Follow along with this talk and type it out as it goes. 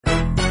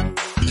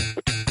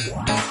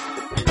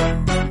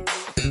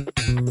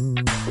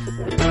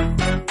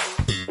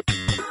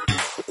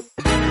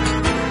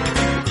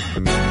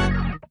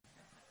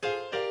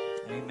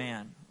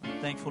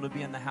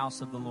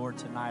house of the Lord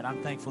tonight.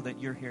 I'm thankful that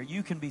you're here.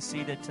 You can be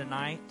seated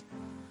tonight.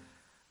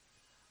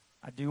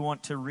 I do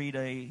want to read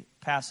a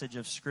passage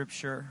of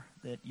Scripture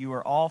that you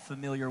are all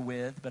familiar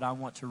with, but I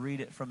want to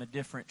read it from a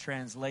different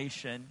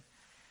translation,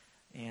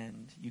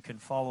 and you can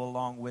follow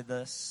along with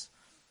us.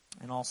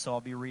 And also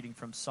I'll be reading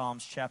from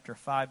Psalms chapter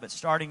 5. But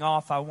starting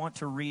off, I want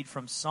to read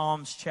from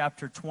Psalms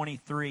chapter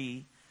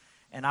 23,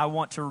 and I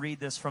want to read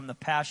this from the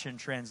Passion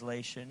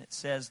Translation. It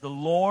says, "The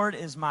Lord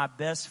is my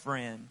best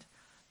friend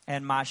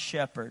and my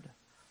shepherd.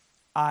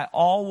 I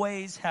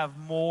always have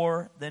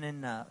more than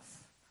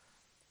enough.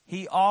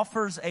 He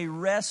offers a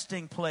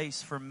resting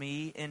place for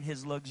me in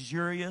His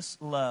luxurious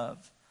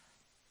love.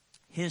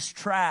 His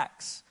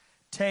tracks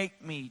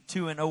take me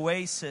to an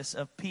oasis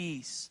of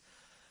peace,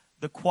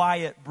 the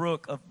quiet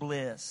brook of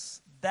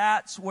bliss.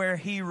 That's where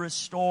He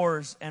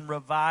restores and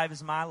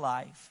revives my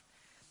life.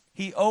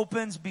 He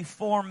opens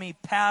before me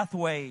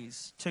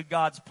pathways to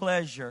God's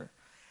pleasure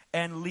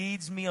and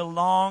leads me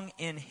along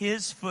in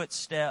His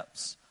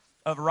footsteps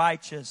of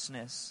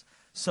righteousness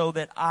so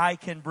that I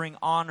can bring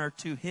honor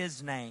to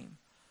His name.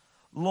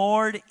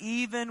 Lord,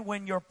 even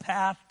when your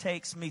path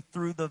takes me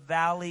through the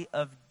valley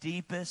of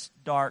deepest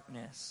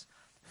darkness,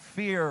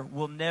 fear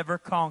will never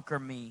conquer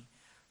me,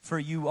 for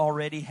you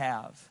already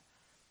have.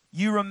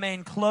 You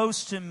remain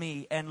close to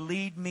me and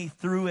lead me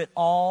through it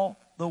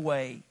all the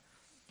way.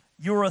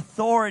 Your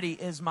authority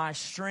is my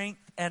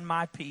strength and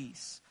my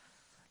peace.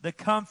 The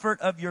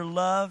comfort of your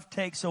love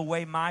takes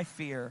away my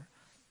fear.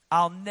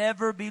 I'll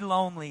never be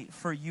lonely,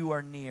 for you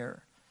are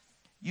near.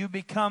 You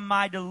become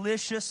my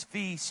delicious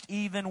feast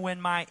even when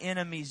my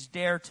enemies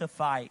dare to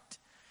fight.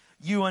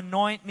 You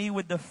anoint me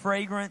with the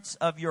fragrance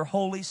of your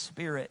Holy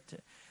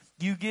Spirit.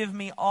 You give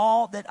me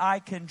all that I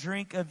can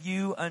drink of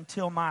you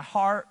until my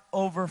heart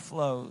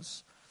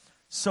overflows.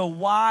 So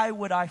why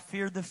would I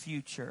fear the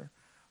future?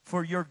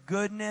 For your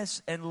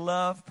goodness and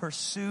love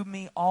pursue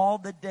me all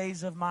the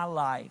days of my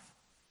life.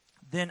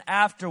 Then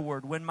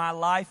afterward, when my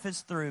life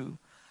is through,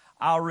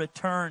 I'll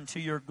return to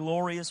your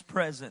glorious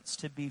presence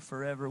to be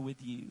forever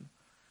with you."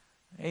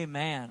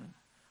 Amen.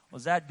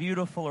 Was that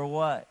beautiful or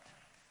what?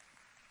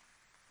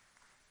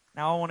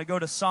 Now I want to go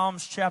to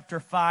Psalms chapter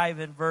 5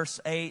 and verse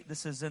 8.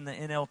 This is in the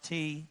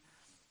NLT.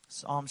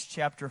 Psalms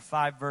chapter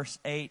 5 verse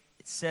 8.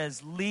 It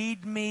says,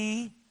 "Lead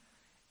me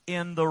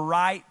in the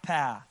right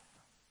path,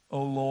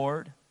 O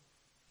Lord,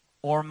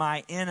 or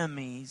my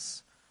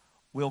enemies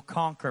will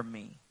conquer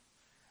me.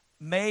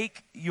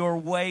 Make your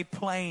way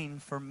plain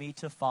for me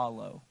to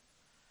follow.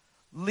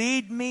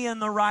 Lead me in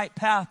the right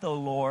path, O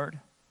Lord,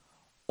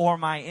 or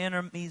my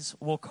enemies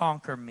will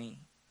conquer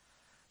me."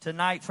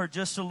 Tonight, for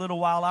just a little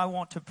while, I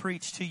want to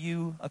preach to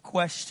you a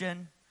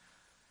question.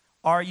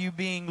 Are you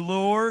being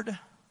lured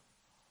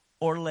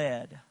or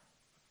led?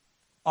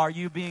 Are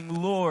you being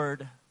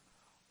lured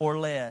or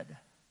led?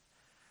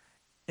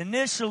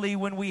 Initially,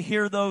 when we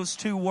hear those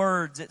two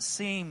words, it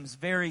seems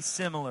very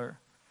similar.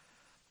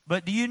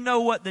 But do you know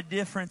what the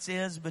difference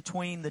is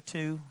between the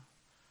two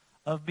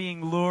of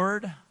being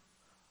lured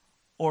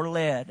or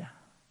led?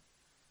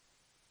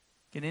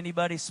 Can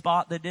anybody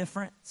spot the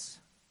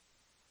difference?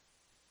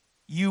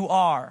 You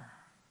are.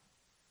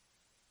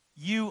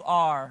 You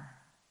are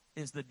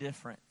is the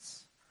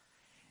difference.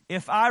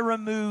 If I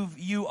remove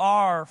you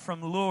are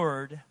from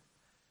lured,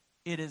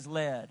 it is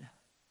led.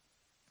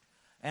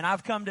 And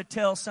I've come to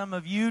tell some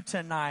of you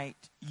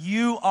tonight,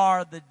 you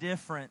are the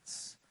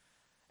difference.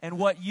 And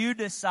what you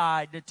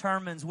decide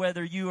determines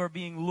whether you are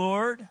being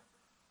lured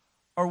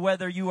or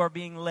whether you are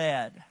being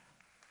led.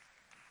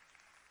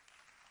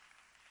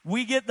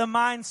 We get the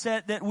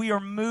mindset that we are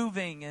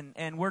moving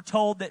and we're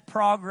told that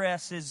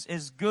progress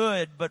is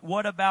good, but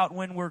what about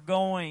when we're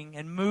going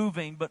and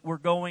moving, but we're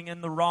going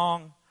in the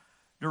wrong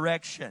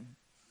direction?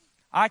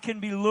 I can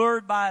be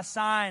lured by a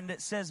sign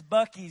that says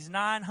Buc-ee's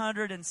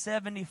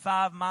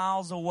 975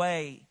 miles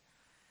away,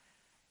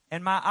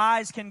 and my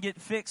eyes can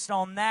get fixed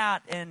on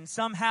that, and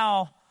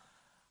somehow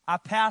I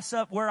pass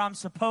up where I'm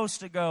supposed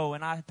to go,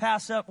 and I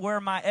pass up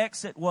where my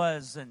exit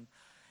was, and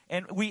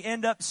we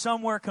end up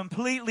somewhere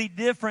completely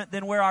different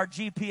than where our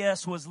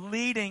GPS was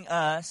leading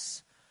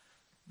us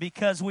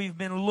because we've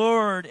been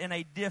lured in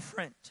a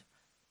different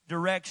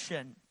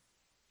direction.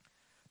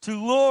 To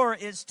lure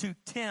is to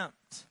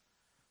tempt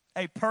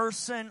a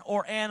person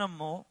or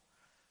animal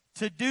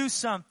to do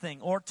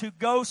something or to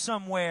go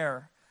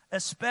somewhere,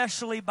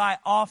 especially by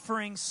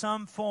offering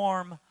some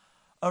form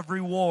of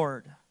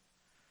reward.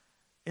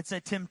 It's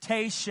a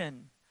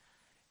temptation.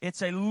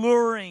 It's a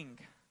luring.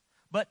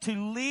 But to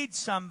lead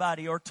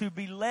somebody or to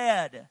be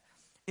led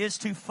is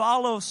to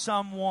follow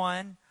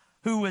someone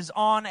who is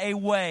on a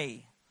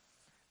way,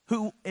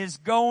 who is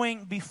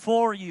going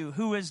before you,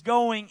 who is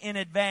going in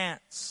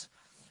advance.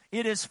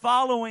 It is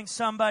following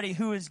somebody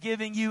who is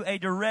giving you a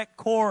direct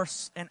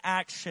course and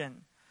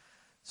action.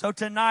 So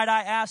tonight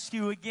I ask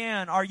you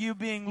again, are you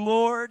being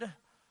lured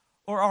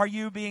or are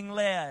you being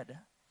led?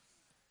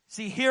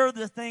 See, here's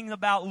the thing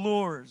about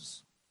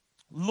lures.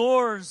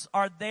 Lures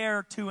are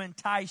there to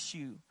entice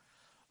you.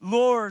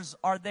 Lures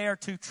are there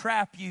to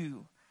trap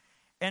you.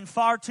 And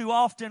far too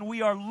often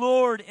we are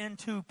lured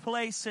into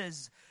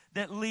places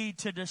that lead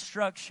to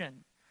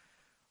destruction.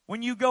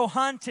 When you go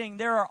hunting,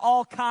 there are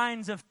all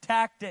kinds of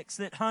tactics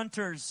that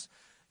hunters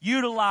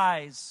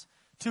utilize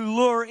to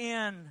lure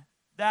in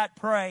that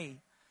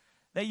prey.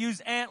 They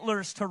use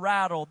antlers to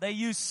rattle. They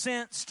use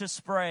scents to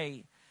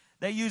spray.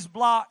 They use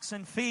blocks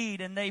and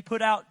feed, and they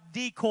put out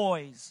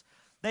decoys.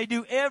 They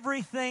do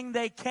everything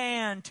they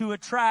can to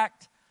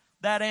attract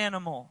that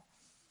animal.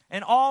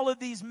 And all of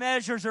these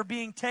measures are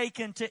being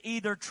taken to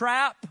either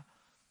trap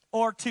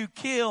or to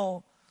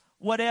kill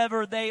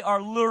whatever they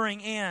are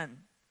luring in.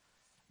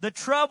 The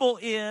trouble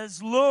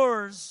is,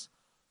 lures,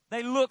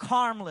 they look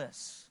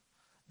harmless.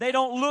 They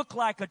don't look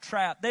like a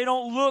trap. They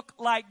don't look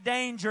like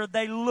danger.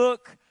 They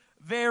look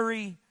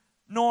very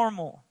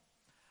normal.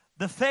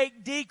 The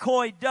fake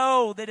decoy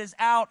doe that is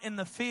out in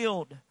the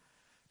field,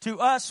 to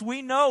us,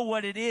 we know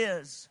what it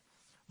is.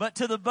 But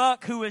to the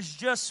buck who has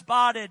just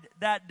spotted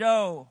that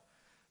doe,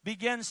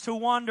 begins to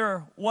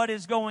wonder what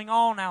is going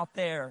on out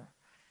there.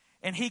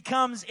 And he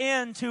comes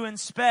in to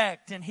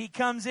inspect, and he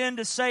comes in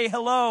to say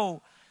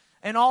hello.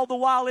 And all the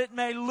while it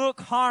may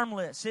look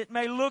harmless. It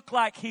may look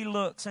like he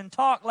looks and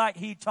talk like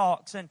he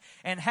talks and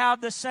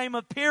have the same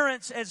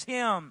appearance as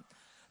him.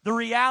 The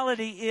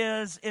reality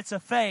is it's a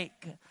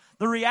fake.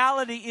 The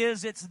reality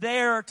is it's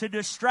there to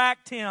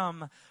distract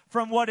him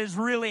from what is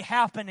really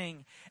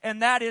happening.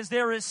 And that is,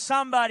 there is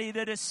somebody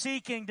that is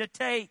seeking to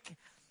take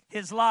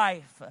his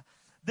life.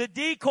 The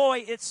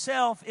decoy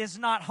itself is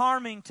not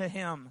harming to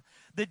him.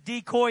 The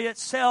decoy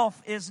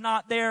itself is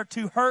not there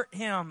to hurt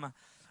him.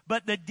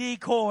 But the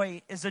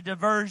decoy is a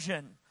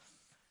diversion.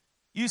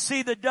 You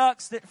see the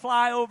ducks that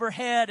fly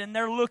overhead and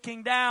they're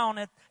looking down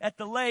at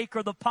the lake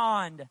or the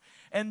pond.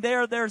 And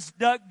there's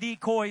duck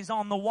decoys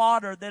on the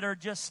water that are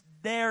just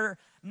there,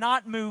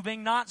 not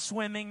moving, not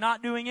swimming,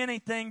 not doing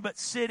anything but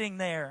sitting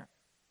there.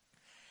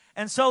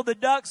 And so the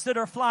ducks that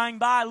are flying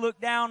by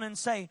look down and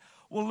say,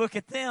 well, look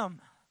at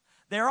them.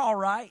 They're all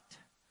right.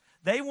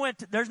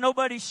 There's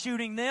nobody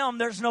shooting them.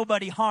 There's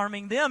nobody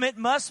harming them. It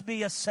must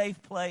be a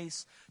safe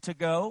place to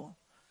go.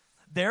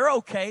 They're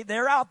okay.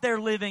 They're out there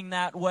living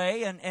that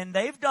way, and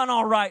they've done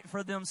all right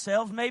for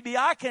themselves. Maybe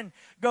I can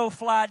go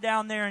fly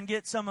down there and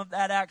get some of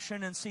that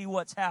action and see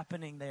what's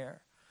happening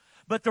there.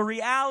 But the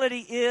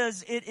reality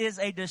is, it is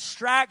a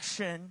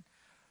distraction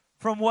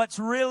from what's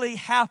really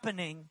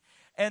happening.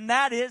 And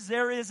that is,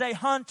 there is a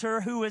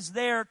hunter who is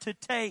there to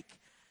take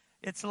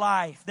its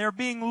life. They're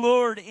being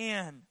lured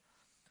in.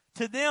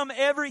 To them,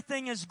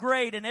 everything is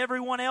great and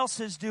everyone else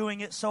is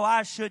doing it, so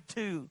I should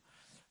too.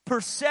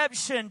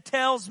 Perception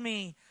tells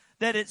me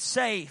that it's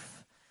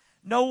safe.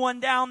 No one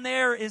down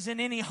there is in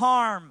any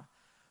harm.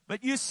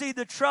 But you see,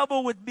 the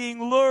trouble with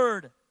being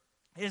lured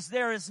is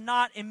there is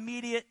not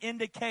immediate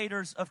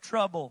indicators of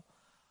trouble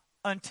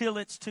until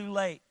it's too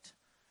late.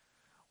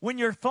 When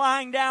you're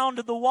flying down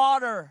to the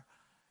water,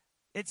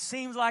 it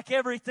seems like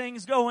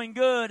everything's going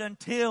good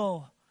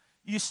until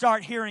you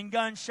start hearing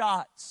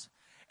gunshots.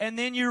 And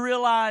then you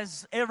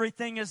realize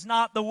everything is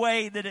not the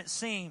way that it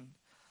seemed.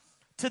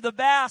 To the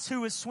bass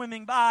who is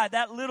swimming by,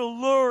 that little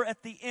lure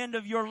at the end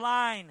of your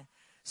line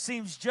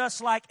seems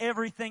just like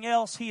everything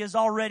else he has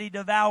already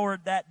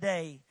devoured that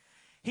day.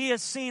 He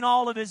has seen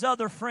all of his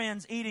other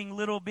friends eating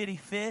little bitty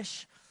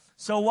fish,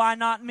 so why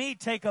not me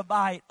take a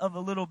bite of a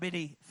little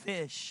bitty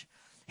fish?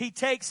 He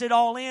takes it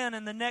all in,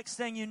 and the next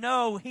thing you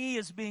know, he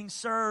is being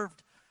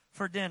served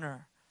for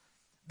dinner.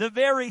 The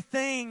very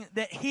thing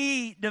that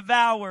he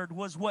devoured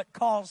was what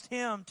caused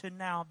him to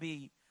now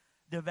be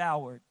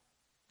devoured.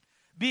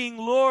 Being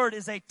lured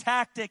is a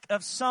tactic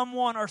of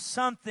someone or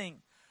something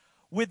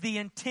with the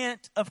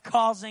intent of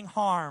causing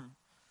harm.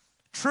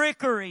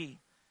 Trickery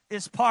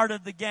is part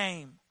of the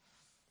game.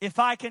 If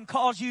I can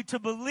cause you to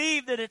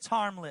believe that it's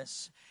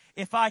harmless,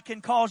 if I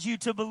can cause you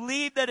to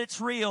believe that it's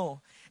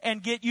real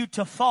and get you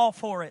to fall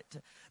for it,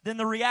 then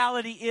the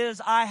reality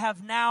is I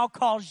have now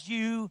caused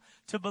you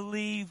to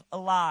believe a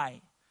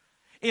lie.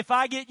 If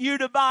I get you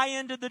to buy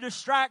into the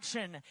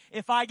distraction,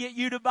 if I get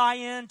you to buy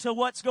into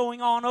what's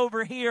going on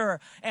over here,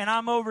 and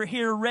I'm over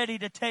here ready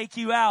to take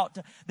you out,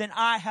 then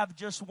I have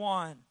just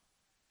won.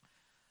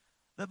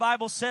 The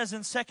Bible says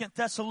in 2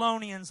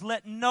 Thessalonians,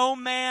 let no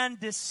man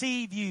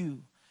deceive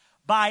you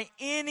by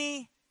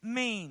any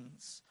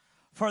means,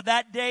 for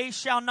that day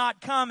shall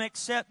not come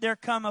except there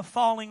come a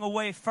falling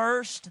away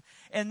first,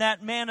 and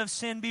that man of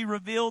sin be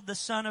revealed, the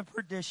son of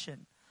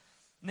perdition.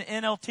 In the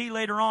NLT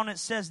later on it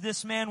says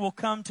this man will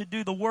come to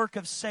do the work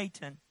of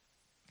Satan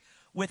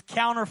with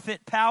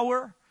counterfeit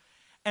power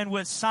and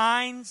with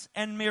signs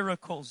and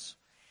miracles.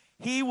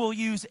 He will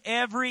use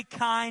every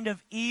kind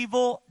of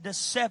evil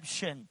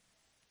deception.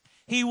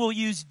 He will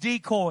use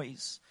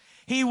decoys.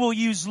 He will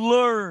use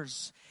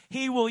lures.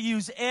 He will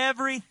use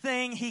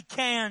everything he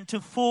can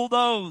to fool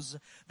those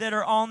that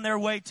are on their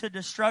way to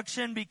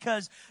destruction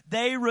because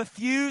they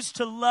refuse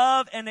to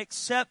love and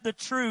accept the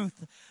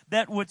truth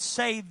that would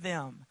save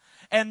them.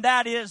 And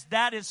that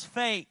is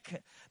fake.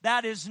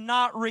 That is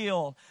not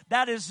real.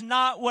 That is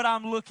not what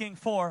I'm looking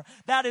for.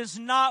 That is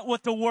not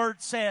what the Word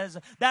says.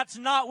 That's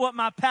not what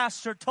my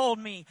pastor told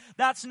me.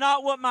 That's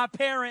not what my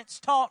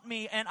parents taught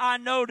me. And I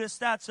notice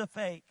that's a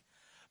fake.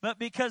 But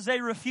because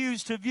they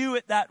refused to view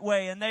it that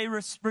way and they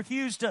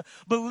refused to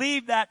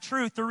believe that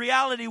truth, the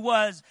reality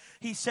was,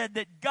 he said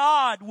that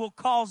God will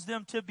cause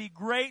them to be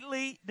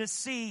greatly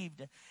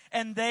deceived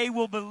and they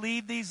will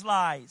believe these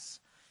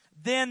lies.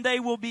 Then they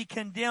will be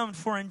condemned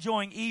for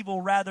enjoying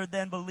evil rather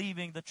than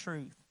believing the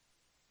truth.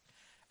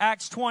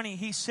 Acts 20,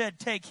 he said,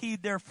 take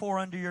heed therefore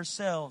unto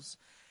yourselves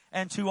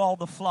and to all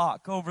the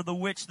flock over the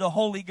which the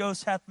Holy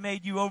Ghost hath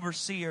made you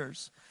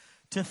overseers,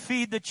 to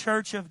feed the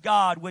church of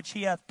God which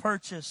he hath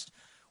purchased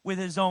with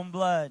his own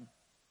blood.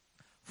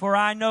 For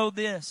I know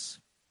this,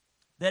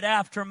 that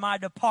after my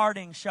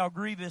departing shall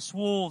grievous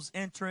wolves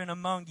enter in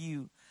among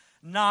you,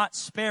 not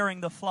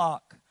sparing the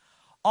flock.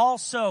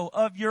 Also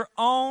of your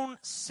own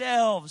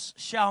selves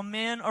shall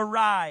men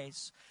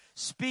arise,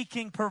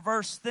 speaking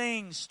perverse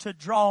things to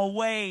draw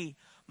away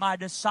my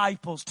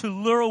disciples, to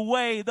lure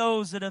away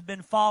those that have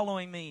been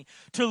following me,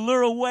 to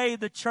lure away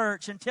the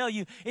church and tell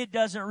you it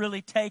doesn't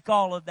really take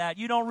all of that.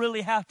 You don't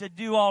really have to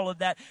do all of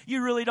that.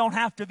 You really don't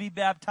have to be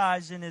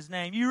baptized in his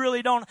name. You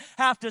really don't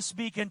have to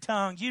speak in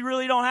tongues. You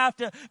really don't have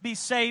to be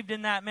saved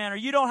in that manner.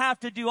 You don't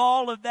have to do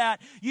all of that.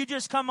 You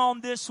just come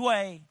on this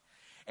way.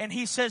 And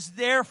he says,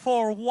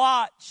 therefore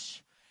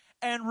watch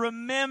and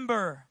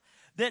remember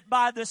that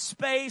by the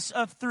space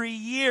of 3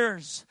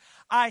 years,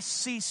 I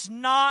cease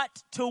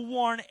not to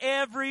warn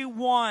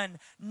everyone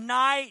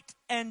night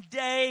and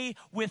day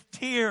with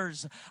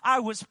tears. I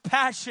was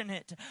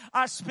passionate.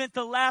 I spent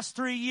the last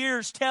 3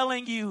 years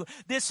telling you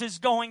this is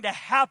going to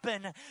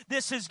happen.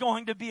 This is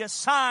going to be a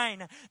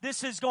sign.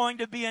 This is going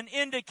to be an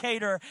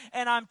indicator.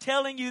 And I'm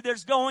telling you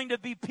there's going to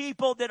be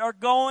people that are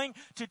going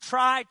to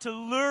try to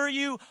lure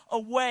you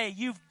away.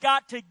 You've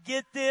got to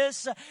get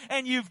this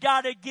and you've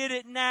got to get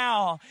it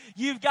now.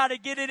 You've got to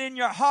get it in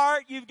your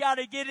heart. You've got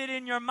to get it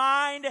in your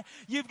mind.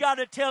 You've got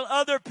to tell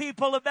other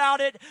people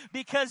about it,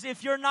 because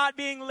if you're not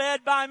being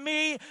led by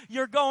me,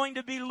 you're going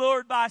to be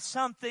lured by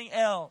something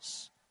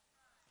else.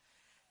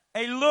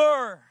 A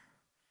lure,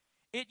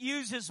 it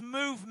uses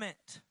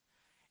movement.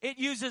 It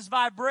uses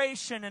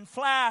vibration and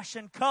flash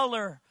and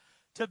color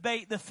to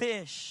bait the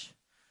fish.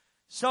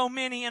 So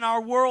many in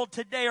our world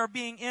today are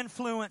being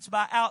influenced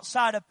by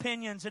outside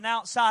opinions and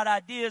outside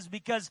ideas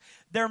because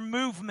they're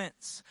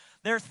movements.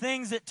 They're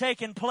things that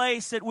taken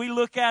place that we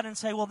look at and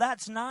say, well,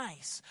 that's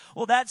nice.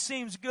 Well, that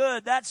seems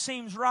good. That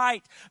seems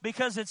right.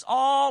 Because it's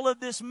all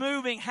of this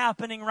moving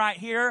happening right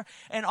here.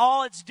 And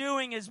all it's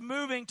doing is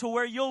moving to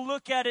where you'll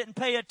look at it and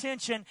pay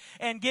attention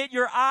and get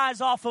your eyes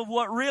off of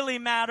what really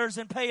matters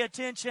and pay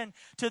attention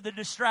to the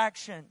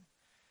distraction.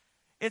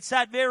 It's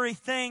that very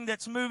thing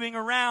that's moving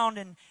around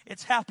and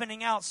it's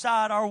happening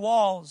outside our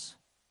walls.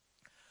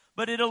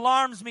 But it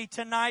alarms me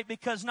tonight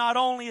because not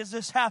only is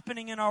this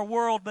happening in our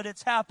world, but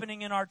it's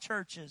happening in our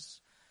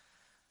churches.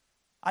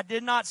 I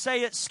did not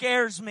say it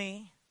scares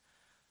me.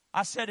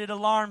 I said it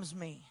alarms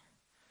me.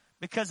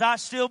 Because I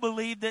still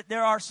believe that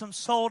there are some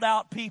sold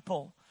out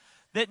people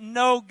that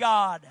know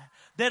God,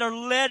 that are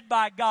led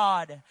by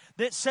God,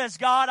 that says,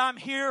 God, I'm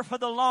here for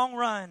the long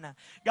run.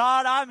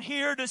 God, I'm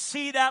here to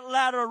see that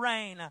latter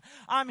rain.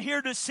 I'm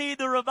here to see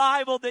the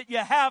revival that you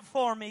have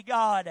for me,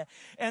 God.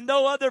 And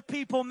though other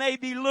people may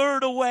be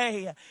lured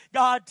away,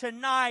 God,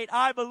 tonight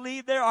I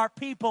believe there are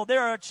people,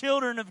 there are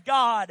children of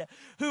God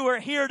who are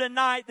here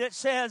tonight that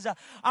says,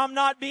 I'm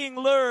not being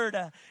lured.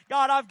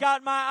 God, I've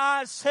got my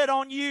eyes set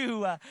on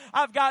you.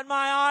 I've got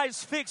my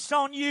eyes fixed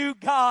on you,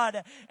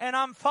 God, and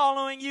I'm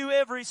following you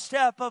every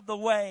step of the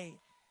way.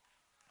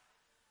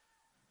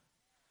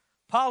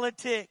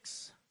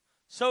 Politics,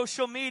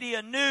 social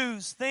media,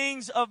 news,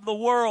 things of the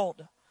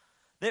world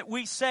that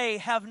we say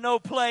have no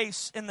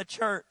place in the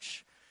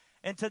church.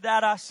 And to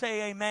that I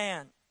say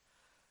amen.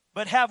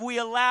 But have we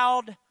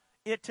allowed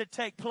it to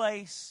take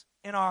place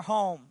in our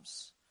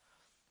homes?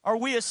 Are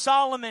we a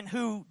Solomon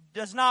who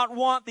does not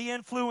want the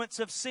influence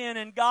of sin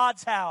in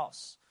God's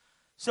house,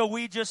 so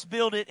we just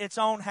build it its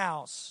own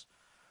house?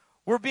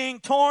 We're being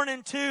torn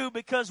in two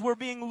because we're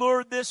being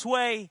lured this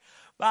way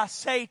by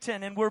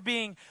Satan, and we're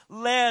being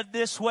led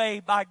this way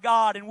by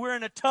God, and we're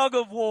in a tug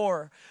of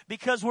war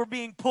because we're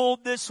being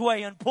pulled this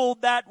way and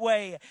pulled that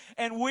way,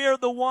 and we're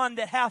the one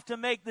that have to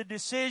make the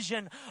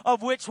decision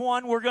of which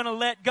one we're going to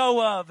let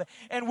go of,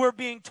 and we're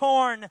being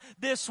torn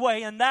this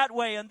way and that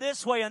way and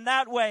this way and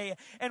that way,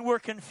 and we're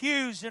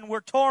confused and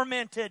we're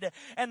tormented,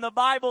 and the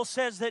Bible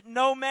says that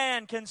no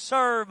man can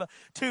serve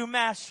two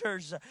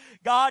masters.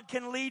 God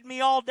can lead me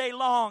all day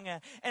long,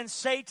 and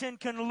Satan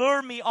can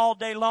lure me all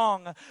day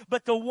long,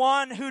 but the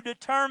one who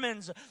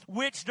determines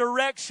which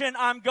direction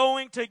I'm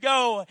going to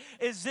go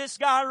is this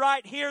guy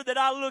right here that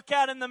I look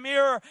at in the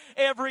mirror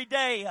every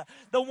day.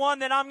 The one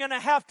that I'm going to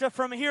have to,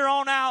 from here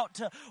on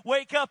out,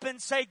 wake up and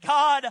say,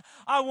 God,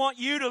 I want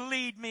you to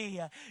lead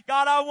me.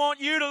 God, I want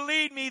you to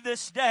lead me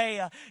this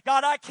day.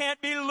 God, I can't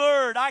be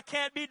lured. I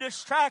can't be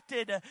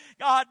distracted.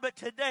 God, but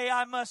today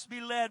I must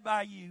be led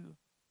by you.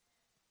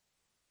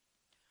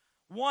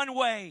 One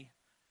way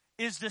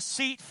is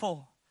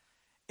deceitful.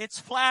 It's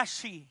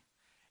flashy.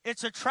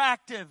 It's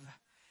attractive.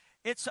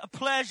 It's a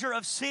pleasure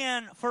of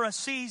sin for a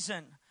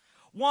season.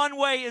 One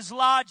way is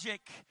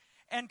logic,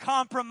 and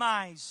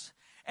compromise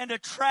and a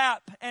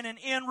trap and an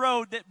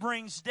inroad that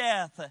brings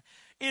death.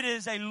 It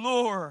is a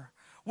lure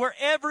where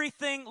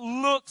everything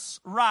looks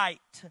right.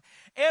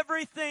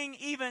 Everything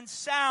even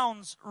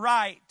sounds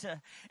right.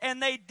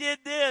 And they did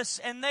this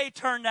and they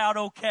turned out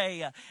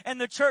okay.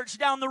 And the church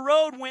down the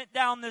road went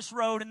down this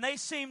road and they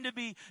seem to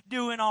be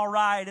doing all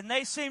right. And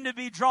they seem to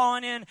be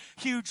drawing in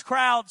huge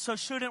crowds. So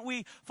shouldn't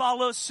we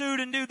follow suit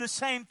and do the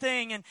same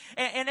thing? And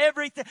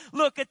everything.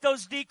 Look at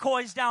those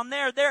decoys down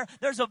there.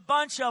 There's a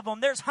bunch of them.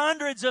 There's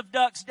hundreds of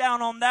ducks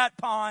down on that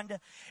pond.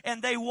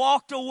 And they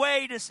walked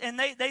away and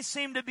they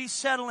seem to be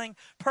settling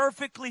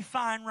perfectly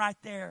fine right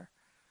there.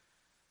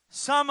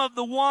 Some of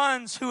the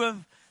ones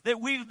that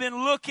we've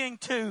been looking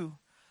to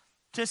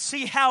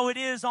see how it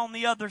is on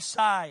the other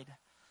side.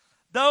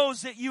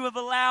 Those that you have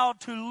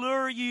allowed to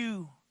lure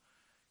you.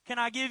 Can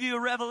I give you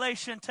a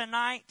revelation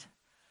tonight?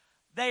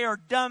 They are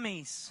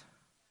dummies.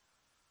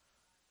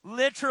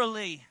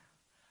 Literally,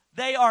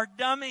 they are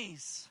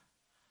dummies.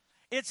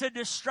 It's a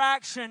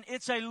distraction.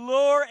 It's a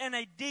lure and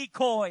a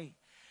decoy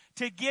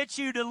to get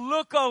you to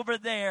look over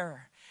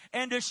there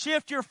and to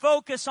shift your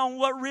focus on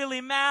what really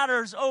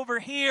matters over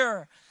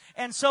here.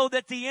 And so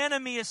that the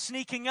enemy is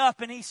sneaking up,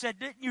 and he said,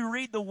 didn't you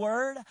read the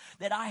word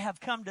that I have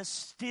come to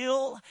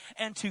steal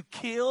and to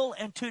kill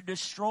and to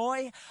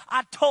destroy?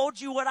 I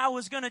told you what I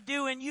was going to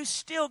do, and you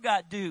still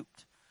got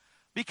duped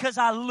because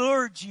I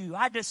lured you.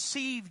 I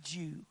deceived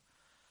you.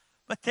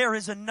 But there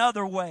is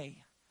another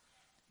way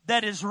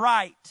that is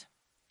right.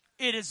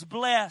 It is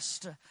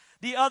blessed.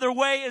 The other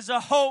way is a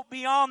hope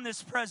beyond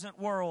this present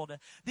world.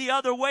 The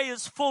other way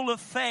is full of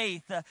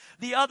faith.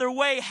 The other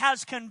way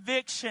has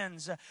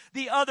convictions.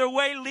 The other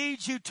way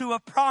leads you to a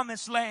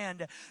promised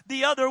land.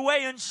 The other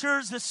way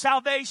ensures the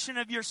salvation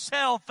of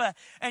yourself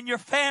and your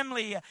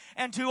family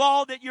and to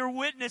all that you're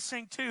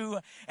witnessing to.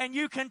 And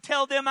you can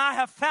tell them, I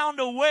have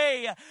found a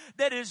way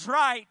that is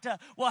right.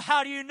 Well,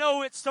 how do you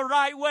know it's the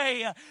right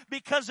way?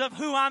 Because of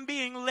who I'm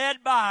being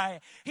led by.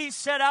 He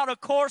set out a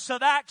course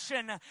of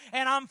action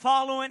and I'm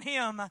following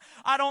him.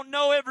 I don't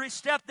know every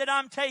step that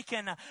I'm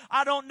taking.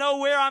 I don't know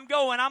where I'm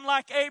going. I'm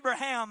like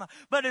Abraham.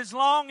 But as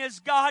long as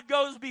God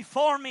goes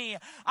before me,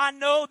 I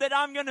know that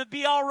I'm going to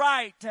be all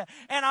right.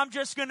 And I'm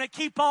just going to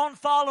keep on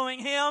following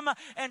him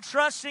and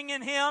trusting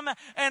in him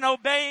and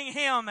obeying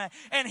him.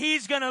 And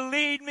he's going to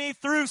lead me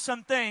through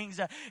some things.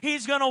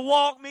 He's going to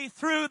walk me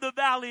through the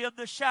valley of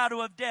the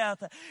shadow of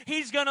death.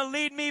 He's going to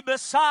lead me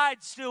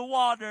beside still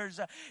waters.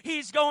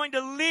 He's going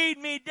to lead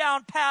me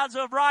down paths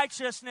of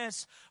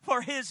righteousness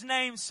for his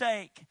name's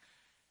sake.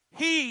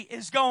 He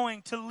is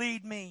going to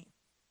lead me.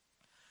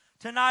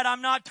 Tonight,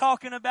 I'm not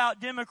talking about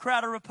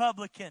Democrat or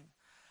Republican.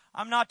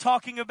 I'm not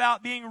talking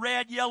about being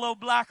red, yellow,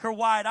 black, or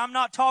white. I'm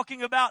not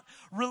talking about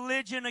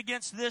religion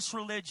against this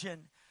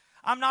religion.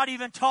 I'm not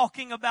even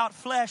talking about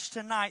flesh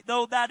tonight,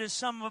 though that is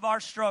some of our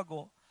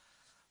struggle.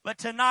 But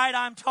tonight,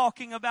 I'm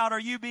talking about, are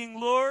you being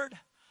lured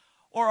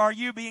or are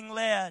you being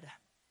led?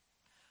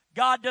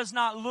 God does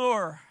not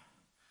lure.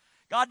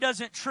 God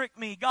doesn't trick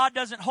me. God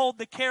doesn't hold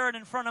the carrot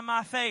in front of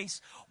my face,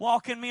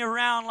 walking me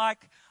around like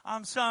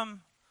I'm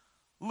some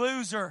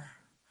loser.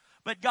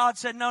 But God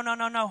said, no,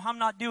 I'm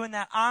not doing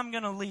that. I'm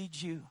going to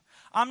lead you.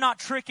 I'm not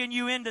tricking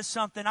you into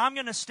something. I'm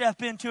going to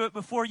step into it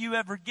before you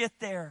ever get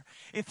there,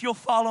 if you'll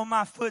follow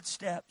my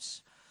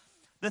footsteps.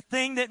 The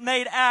thing that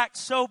made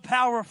Acts so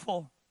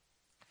powerful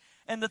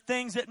and the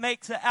things that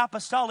make the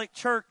apostolic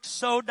church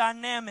so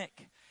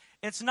dynamic,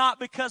 it's not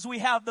because we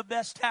have the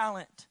best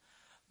talent,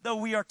 though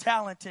we are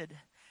talented.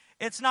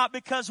 It's not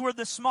because we're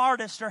the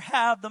smartest or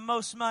have the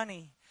most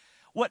money.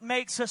 What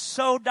makes us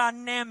so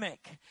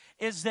dynamic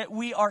is that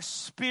we are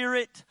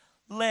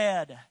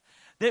spirit-led.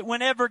 That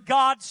whenever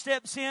God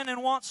steps in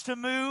and wants to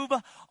move,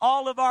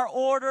 all of our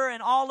order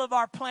and all of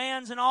our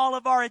plans and all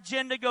of our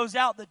agenda goes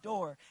out the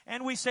door.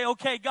 And we say,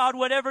 okay, God,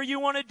 whatever you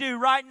want to do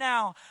right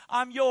now,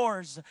 I'm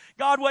yours.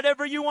 God,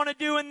 whatever you want to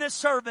do in this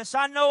service,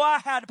 I know I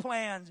had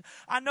plans.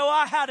 I know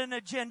I had an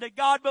agenda,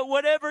 God, but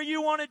whatever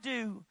you want to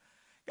do,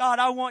 God,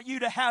 I want you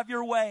to have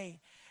your way.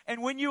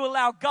 And when you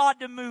allow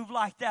God to move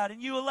like that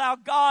and you allow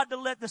God to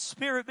let the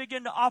Spirit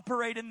begin to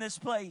operate in this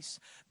place,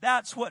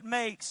 that's what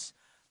makes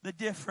the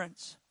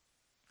difference.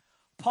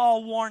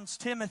 Paul warns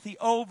Timothy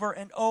over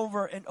and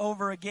over and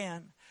over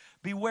again.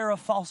 Beware of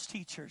false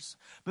teachers.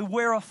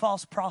 Beware of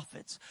false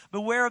prophets.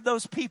 Beware of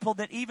those people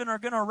that even are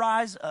going to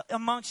rise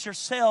amongst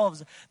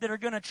yourselves that are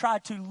going to try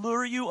to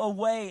lure you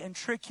away and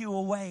trick you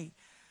away.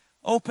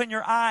 Open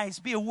your eyes.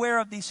 Be aware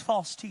of these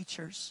false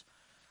teachers.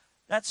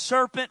 That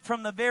serpent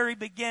from the very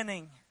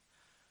beginning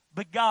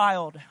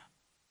beguiled.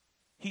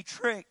 He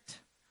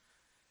tricked.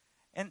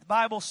 And the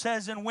Bible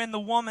says, and when the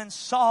woman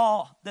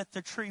saw that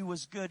the tree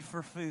was good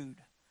for food,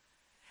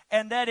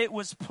 and that it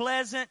was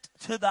pleasant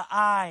to the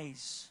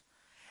eyes,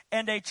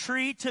 and a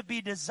tree to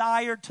be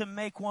desired to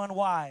make one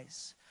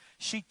wise,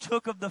 she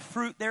took of the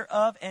fruit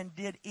thereof and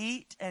did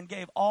eat, and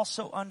gave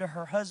also unto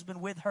her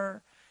husband with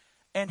her,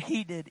 and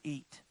he did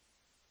eat.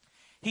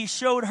 He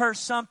showed her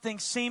something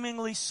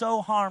seemingly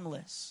so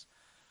harmless,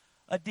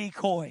 a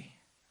decoy,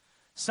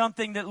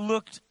 something that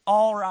looked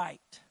all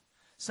right,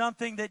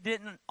 something that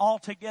didn't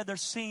altogether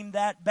seem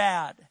that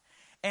bad.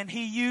 And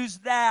he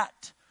used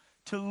that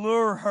to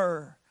lure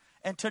her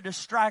and to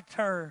distract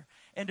her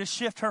and to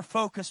shift her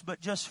focus, but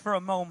just for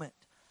a moment,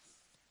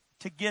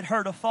 to get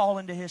her to fall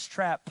into his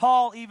trap.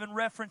 Paul even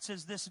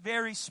references this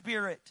very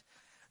spirit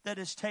that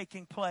is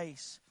taking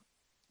place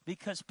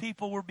because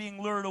people were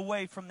being lured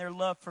away from their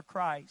love for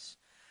Christ.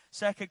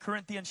 2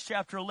 Corinthians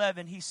chapter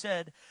 11, he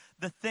said,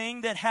 "The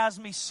thing that has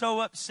me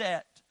so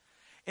upset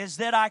is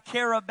that I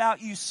care about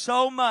you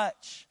so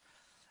much.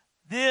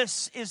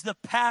 This is the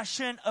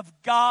passion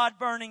of God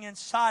burning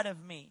inside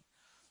of me.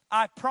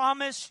 I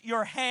promised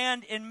your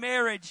hand in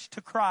marriage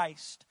to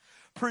Christ,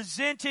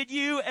 presented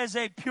you as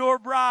a pure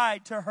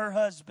bride to her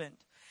husband.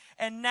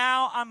 And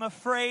now I'm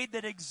afraid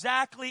that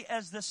exactly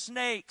as the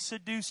snake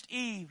seduced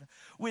Eve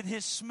with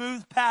his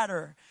smooth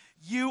patter,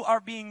 you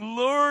are being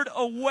lured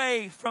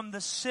away from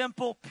the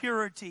simple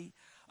purity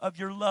of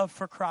your love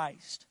for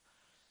Christ."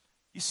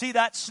 You see,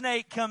 that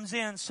snake comes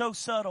in so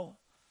subtle,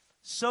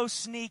 so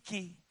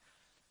sneaky,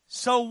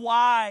 so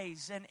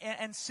wise,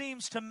 and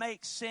seems to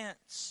make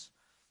sense.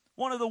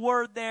 One of the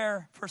word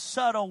there for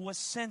subtle was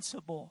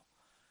sensible.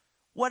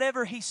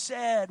 Whatever he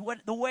said,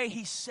 the way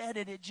he said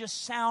it, it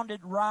just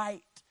sounded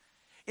right.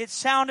 It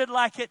sounded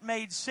like it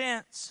made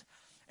sense.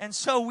 And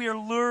so we are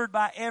lured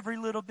by every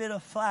little bit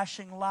of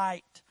flashing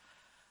light.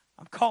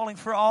 I'm calling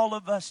for all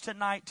of us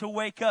tonight to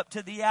wake up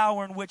to the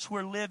hour in which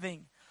we're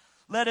living.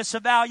 Let us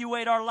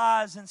evaluate our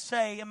lives and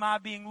say, am I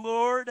being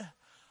lured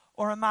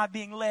or am I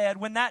being led?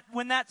 When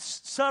that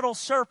subtle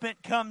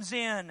serpent comes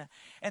in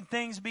and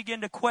things begin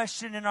to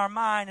question in our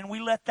mind and we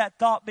let that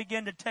thought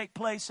begin to take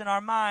place in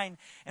our mind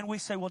and we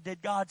say, well,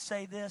 did God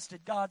say this?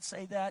 Did God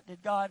say that?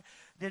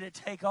 Did it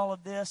take all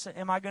of this?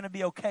 Am I going to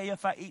be okay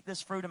if I eat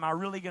this fruit? Am I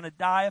really going to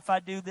die if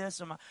I do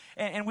this?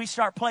 And we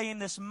start playing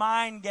this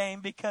mind game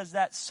because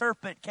that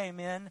serpent came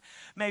in.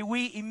 May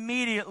we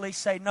immediately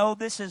say, no,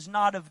 this is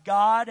not of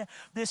God.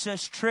 This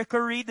is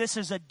trickery. This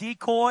is a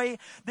decoy.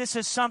 This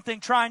is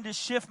something trying to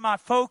shift my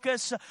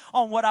focus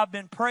on what I've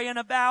been praying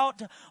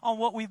about, on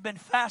what we've been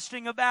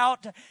fasting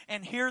about.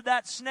 And here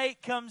that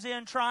snake comes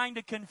in trying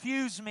to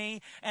confuse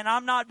me, and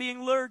I'm not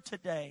being lured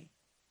today.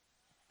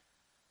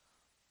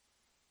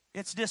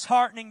 It's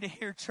disheartening to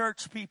hear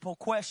church people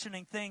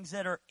questioning things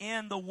that are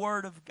in the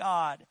Word of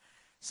God,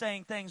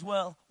 saying things,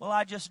 well,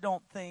 I just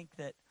don't think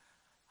it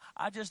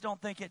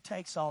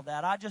takes all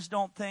that. I just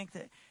don't think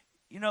that,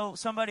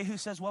 somebody who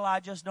says, well,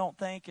 I just don't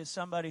think is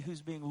somebody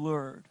who's being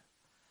lured.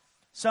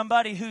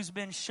 Somebody who's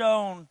been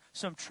shown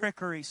some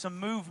trickery, some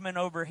movement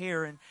over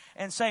here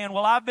and saying,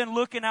 well, I've been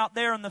looking out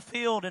there in the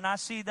field and I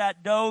see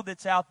that doe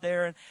that's out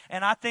there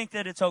and I think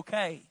that it's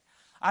okay.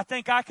 I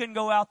think I can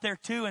go out there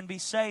too and be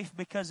safe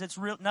because it's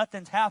real.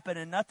 Nothing's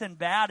happening. Nothing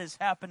bad is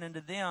happening to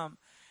them.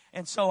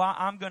 And so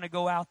I'm going to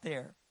go out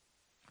there.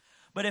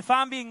 But if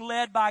I'm being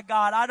led by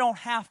God, I don't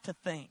have to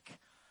think.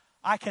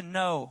 I can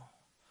know.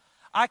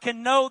 I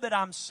can know that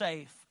I'm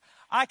safe.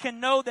 I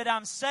can know that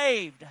I'm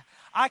saved.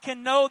 I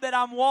can know that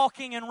I'm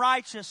walking in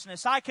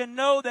righteousness. I can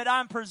know that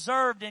I'm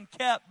preserved and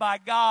kept by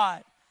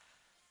God.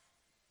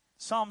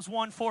 Psalms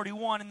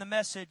 141 in the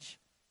Message,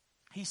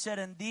 he said,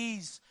 and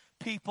these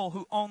people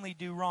who only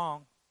do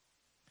wrong,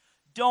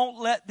 don't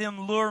let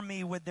them lure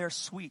me with their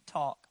sweet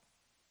talk.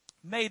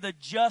 May the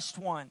just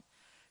one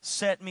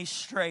set me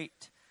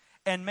straight,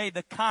 and may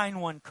the kind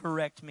one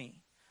correct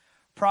me.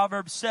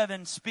 Proverbs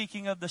 7,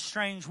 speaking of the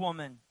strange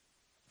woman.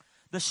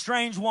 The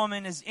strange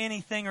woman is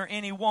anything or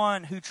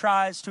anyone who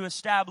tries to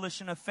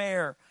establish an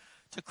affair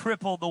to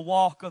cripple the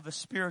walk of a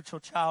spiritual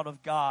child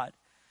of God.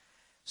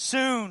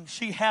 Soon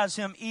she has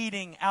him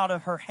eating out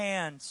of her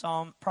hand,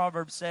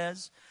 Proverbs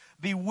says,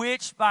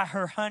 bewitched by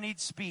her honeyed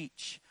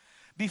speech.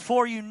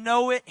 Before you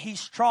know it,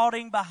 he's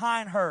trotting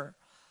behind her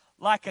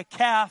like a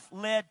calf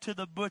led to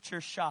the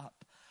butcher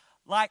shop,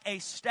 like a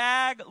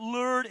stag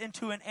lured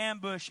into an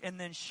ambush and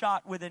then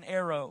shot with an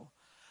arrow,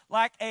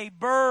 like a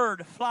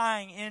bird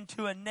flying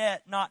into a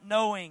net not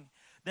knowing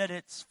that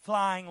its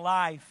flying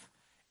life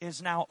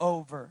is now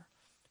over.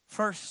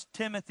 1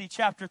 Timothy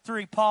chapter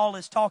 3, Paul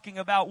is talking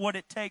about what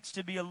it takes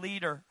to be a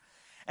leader.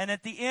 And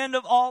at the end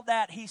of all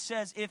that, he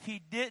says, if he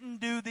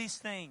didn't do these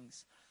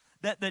things,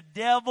 that the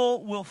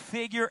devil will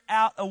figure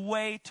out a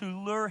way to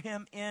lure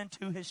him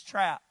into his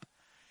trap.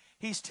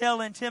 He's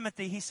telling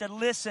Timothy, he said,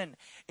 listen,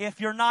 if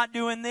you're not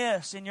doing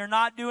this and you're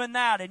not doing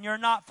that and you're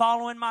not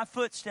following my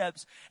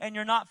footsteps and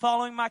you're not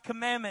following my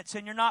commandments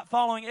and you're not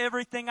following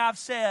everything I've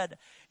said,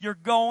 you're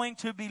going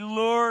to be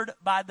lured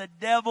by the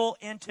devil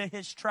into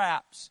his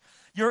traps.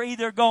 You're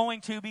either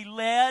going to be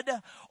led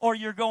or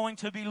you're going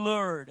to be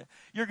lured.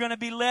 You're going to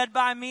be led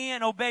by me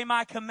and obey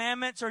my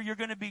commandments, or you're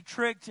going to be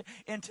tricked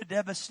into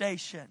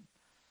devastation.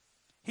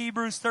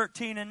 Hebrews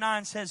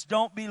 13:9 says,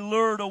 don't be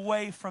lured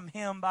away from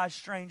him by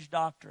strange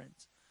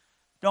doctrines.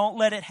 Don't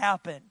let it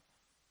happen.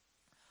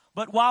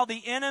 But while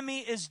the enemy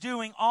is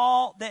doing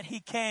all that he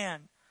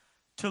can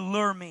to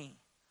lure me,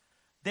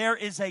 there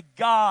is a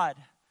God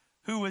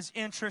who is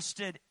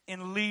interested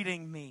in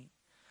leading me.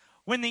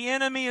 When the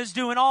enemy is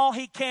doing all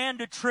he can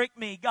to trick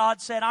me, God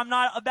said, I'm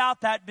not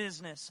about that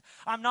business.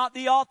 I'm not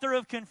the author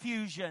of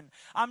confusion.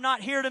 I'm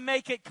not here to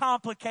make it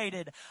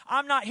complicated.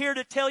 I'm not here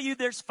to tell you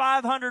there's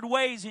 500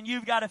 ways and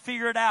you've got to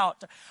figure it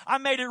out. I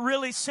made it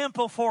really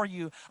simple for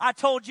you. I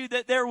told you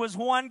that there was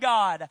one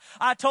God.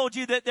 I told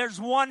you that there's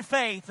one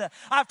faith.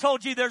 I've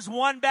told you there's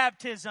one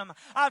baptism.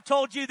 I've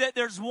told you that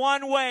there's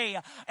one way,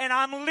 and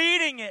I'm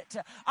leading it.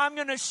 I'm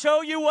going to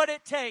show you what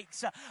it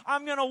takes.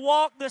 I'm going to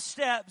walk the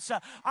steps.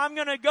 I'm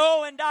going to go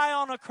and die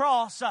on a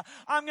cross.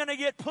 I'm going to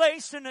get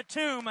placed in a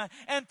tomb,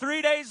 and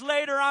 3 days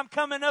later I'm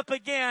coming up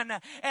again,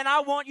 and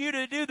I want you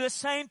to do the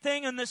same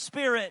thing in the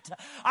Spirit.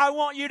 I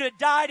want you to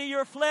die to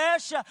your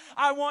flesh.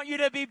 I want you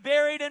to be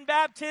buried in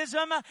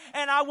baptism,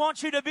 and I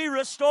want you to be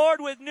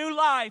restored with new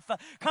life.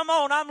 Come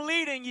on, I'm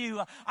leading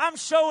you. I'm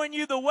showing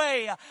you the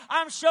way.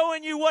 I'm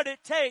showing you what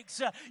it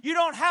takes. You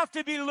don't have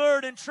to be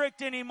lured and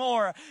tricked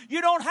anymore.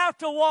 You don't have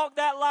to walk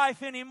that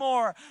life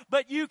anymore,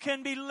 but you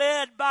can be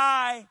led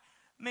by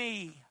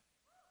me.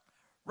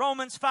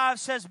 Romans 5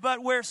 says,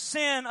 but where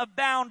sin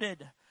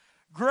abounded,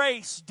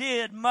 grace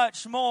did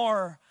much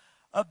more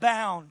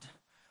abound.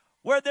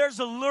 Where there's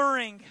a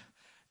luring,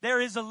 there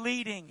is a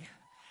leading.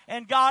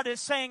 And God is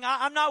saying,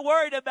 I'm not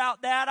worried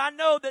about that. I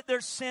know that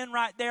there's sin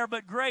right there,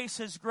 but grace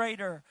is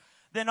greater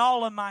than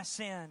all of my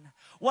sin.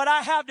 What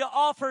I have to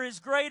offer is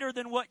greater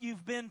than what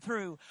you've been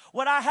through.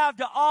 What I have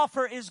to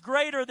offer is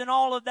greater than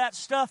all of that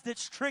stuff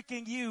that's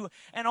tricking you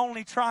and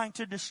only trying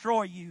to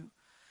destroy you.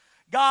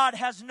 God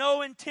has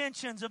no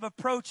intentions of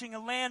approaching a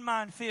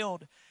landmine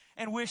field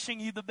and wishing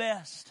you the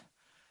best.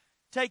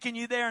 Taking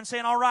you there and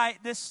saying, all right,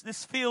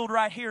 this field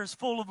right here is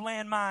full of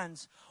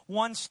landmines.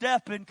 One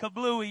step and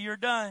kablooey, you're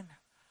done.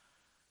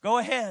 Go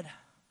ahead.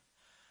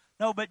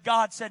 No, but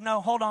God said,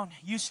 no, hold on.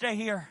 You stay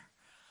here.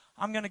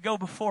 I'm going to go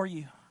before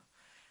you.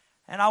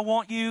 And I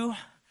want you,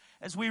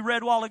 as we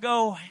read a while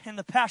ago in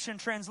the Passion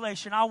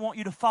Translation, I want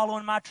you to follow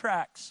in my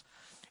tracks.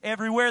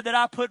 Everywhere that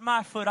I put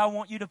my foot, I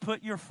want you to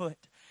put your foot.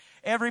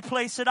 Every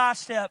place that I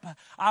step,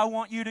 I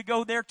want you to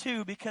go there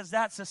too, because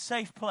that's a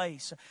safe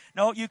place.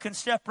 No, you can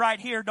step right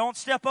here. Don't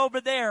step over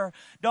there.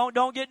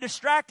 Don't get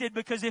distracted,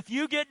 because if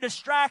you get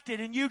distracted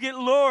and you get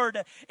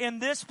lured in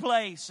this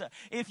place,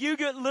 if you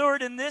get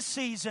lured in this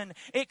season,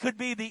 it could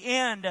be the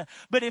end.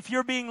 But if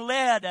you're being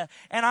led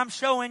and I'm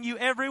showing you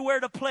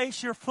everywhere to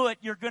place your foot,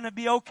 you're going to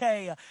be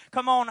okay.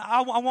 Come on, I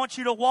want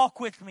you to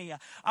walk with me.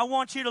 I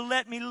want you to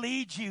let me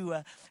lead you.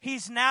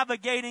 He's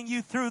navigating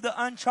you through the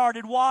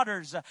uncharted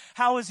waters.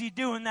 How is He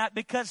doing that?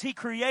 Because He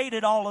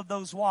created all of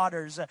those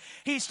waters.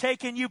 He's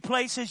taken you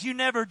places you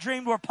never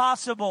dreamed were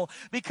possible,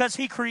 because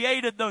He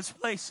created those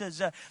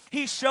places.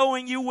 He's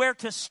showing you where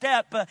to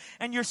step,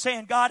 and you're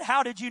saying, God,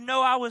 how did you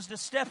know I was to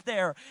step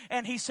there?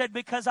 And He said,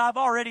 because I've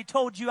already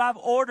told you. I've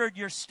ordered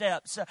your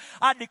steps.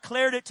 I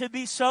declared it to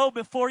be so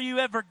before you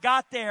ever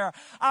got there.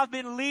 I've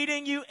been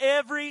leading you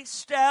every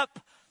step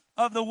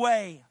of the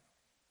way.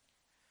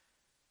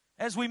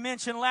 As we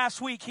mentioned last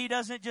week, He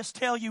doesn't just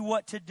tell you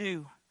what to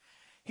do.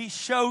 He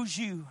shows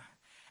you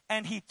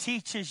and He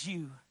teaches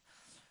you.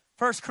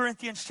 1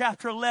 Corinthians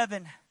chapter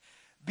 11,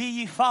 be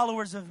ye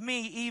followers of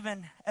me,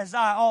 even as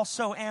I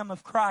also am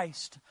of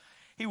Christ.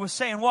 He was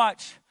saying,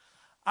 watch,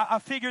 I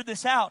figured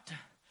this out.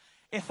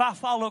 If I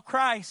follow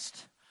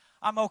Christ,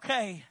 I'm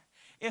okay.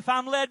 If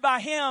I'm led by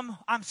Him,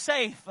 I'm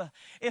safe.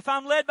 If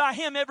I'm led by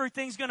Him,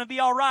 everything's going to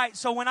be all right.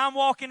 So when I'm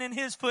walking in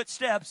His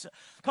footsteps,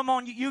 come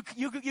on, you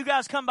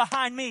guys come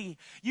behind me.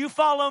 You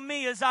follow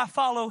me as I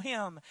follow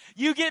Him.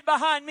 You get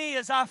behind me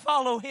as I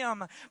follow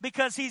Him,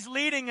 because He's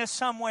leading us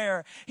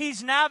somewhere.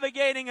 He's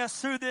navigating us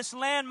through this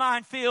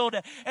landmine field,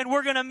 and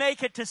we're going to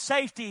make it to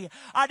safety.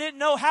 I didn't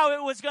know how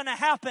it was going to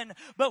happen,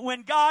 but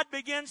when God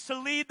begins to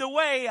lead the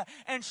way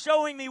and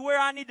showing me where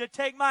I need to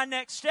take my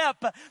next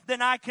step,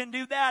 then I can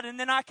do that, and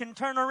then I can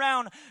turn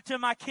around to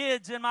my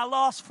kids and my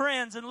lost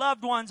friends and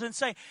loved ones and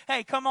say,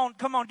 hey, come on,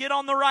 get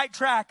on the right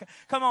track.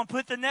 Come on,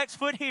 put the next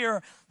foot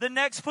here, the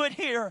next foot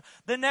here,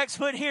 the next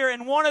foot here.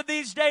 And one of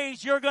these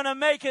days, you're going to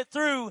make it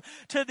through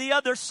to the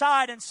other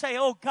side and say,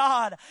 oh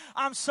God,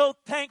 I'm so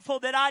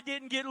thankful that I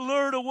didn't get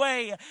lured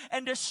away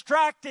and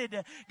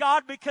distracted,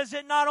 God, because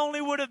it not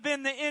only would have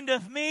been the end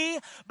of me,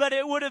 but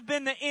it would have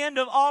been the end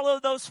of all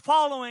of those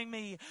following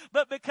me.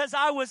 But because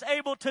I was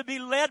able to be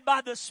led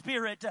by the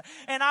Spirit,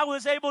 and I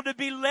was able to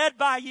be led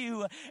by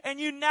you, and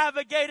you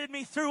navigated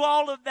me through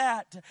all of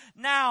that,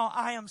 now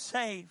I am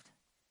saved.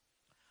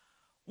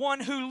 One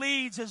who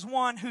leads is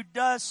one who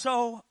does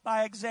so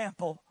by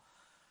example.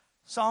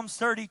 Psalms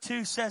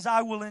 32 says,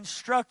 I will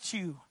instruct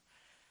you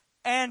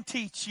and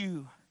teach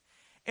you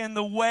in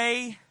the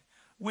way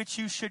which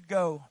you should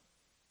go.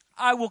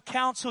 I will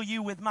counsel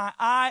you with my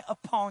eye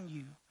upon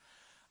you.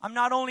 I'm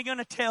not only going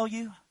to tell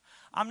you,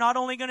 I'm not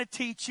only going to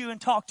teach you and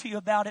talk to you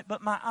about it,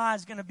 but my eye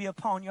is going to be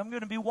upon you. I'm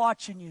going to be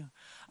watching you.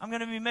 I'm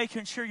going to be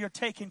making sure you're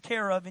taken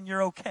care of and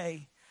you're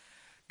okay.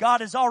 God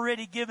has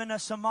already given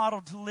us a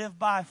model to live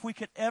by. If we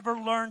could ever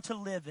learn to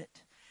live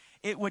it,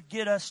 it would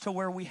get us to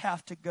where we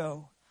have to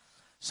go.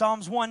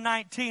 Psalms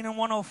 119 and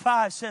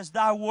 105 says,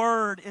 thy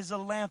word is a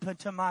lamp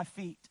unto my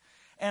feet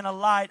and a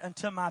light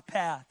unto my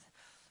path.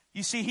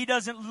 You see, He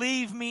doesn't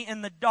leave me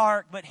in the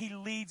dark, but He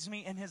leads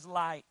me in His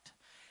light.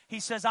 He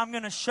says, I'm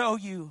going to show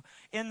you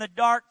in the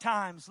dark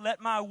times.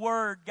 Let my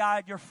word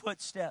guide your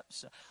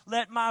footsteps.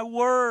 Let my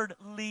word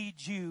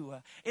lead you.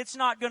 It's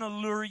not going to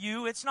lure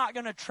you. It's not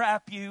going to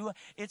trap you.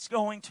 It's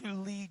going to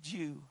lead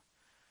you.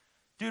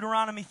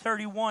 Deuteronomy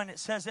 31, it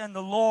says, and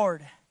the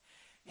Lord,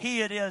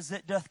 He it is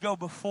that doth go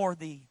before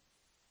thee.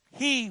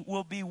 He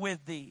will be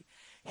with thee.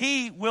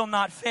 He will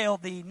not fail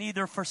thee,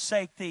 neither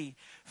forsake thee.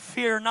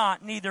 Fear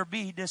not, neither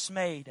be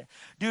dismayed.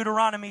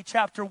 Deuteronomy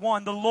chapter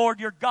 1, the Lord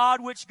your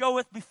God which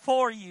goeth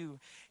before you,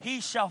 He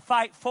shall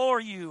fight for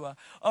you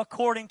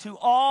according to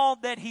all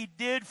that He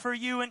did for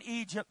you in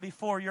Egypt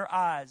before your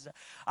eyes.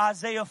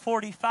 Isaiah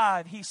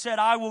 45, He said,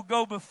 I will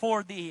go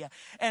before thee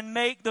and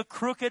make the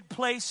crooked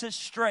places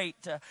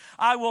straight.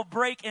 I will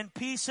break in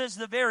pieces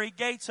the very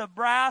gates of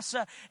brass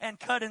and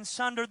cut in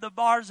sunder the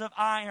bars of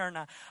iron.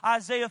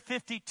 Isaiah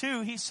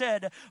 52, He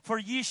said, for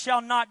ye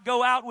shall not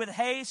go out with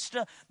haste,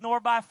 nor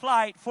by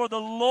flight, for the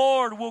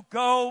Lord will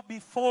go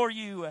before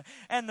you,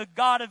 and the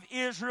God of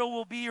Israel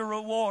will be your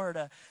reward.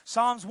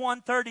 Psalms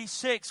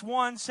 136,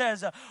 1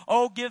 says,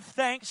 oh, give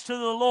thanks to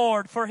the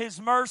Lord, for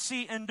His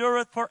mercy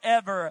endureth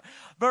forever.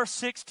 Verse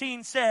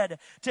 16 said,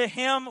 to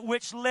Him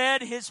which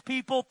led His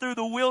people through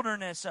the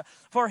wilderness,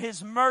 for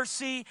His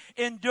mercy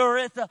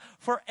endureth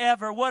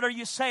forever. What are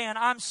you saying?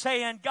 I'm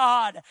saying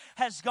God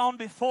has gone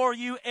before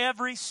you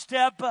every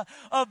step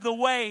of the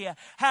way.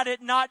 Had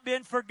it not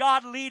been for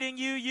God leading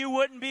you, you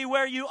wouldn't be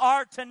where you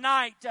are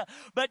tonight.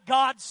 But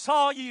God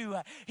saw you.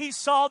 He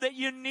saw that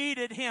you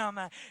needed Him.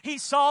 He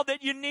saw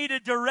that you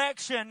needed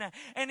direction.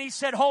 And He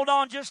said, hold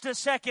on just a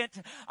second.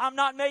 I'm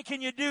not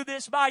making you do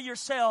this by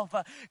yourself.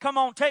 Come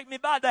on, take me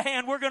by the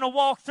hand. We're going to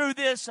walk through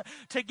this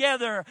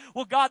together.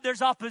 Well, God,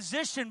 there's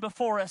opposition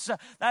before us.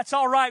 That's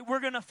all right. We're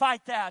going to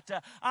fight that.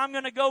 I'm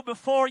going to go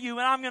before you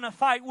and I'm going to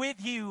fight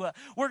with you.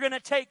 We're going to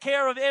take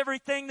care of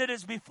everything that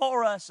is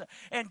before us.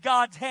 And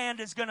God's hand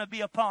is going to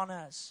be upon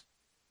us.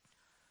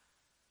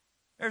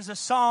 There's a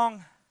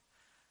song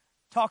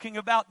talking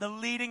about the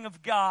leading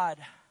of God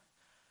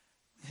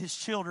with His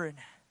children.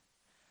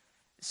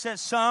 It says,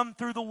 some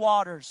through the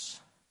waters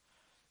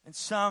and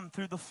some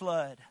through the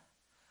flood.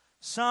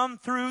 Some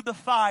through the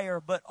fire,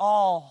 but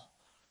all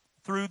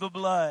through the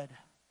blood.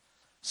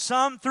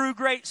 Some through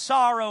great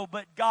sorrow,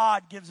 but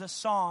God gives a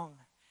song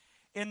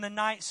in the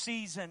night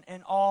season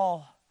and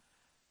all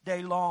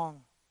day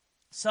long.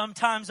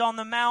 Sometimes on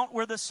the mount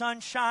where the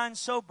sun shines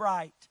so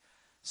bright.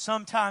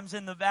 Sometimes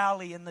in the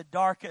valley in the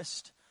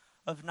darkest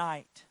of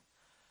night.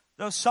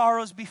 Though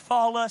sorrows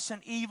befall us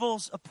and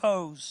evils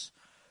oppose,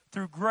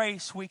 through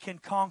grace we can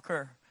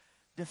conquer,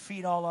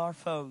 defeat all our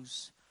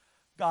foes.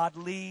 God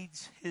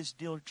leads His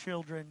dear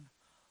children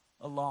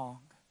along.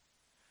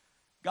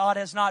 God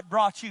has not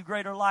brought you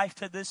Greater Life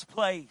to this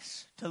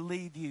place to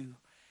leave you.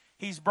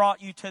 He's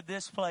brought you to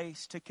this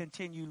place to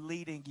continue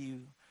leading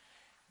you.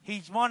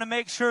 He's wanting to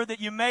make sure that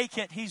you make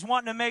it. He's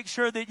wanting to make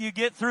sure that you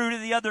get through to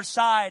the other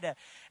side.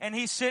 And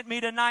He sent me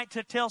tonight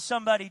to tell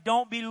somebody,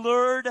 don't be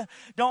lured.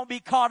 Don't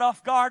be caught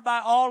off guard by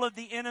all of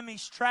the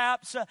enemy's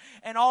traps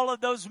and all of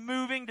those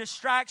moving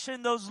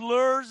distraction, those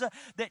lures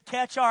that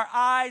catch our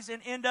eyes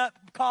and end up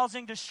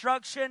causing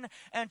destruction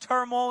and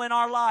turmoil in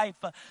our life.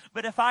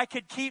 But if I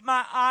could keep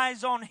my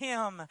eyes on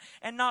Him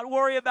and not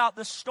worry about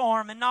the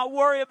storm and not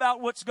worry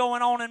about what's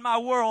going on in my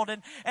world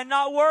and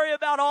not worry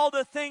about all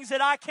the things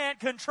that I can't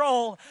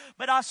control,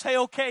 but I say,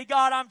 okay,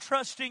 God, I'm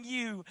trusting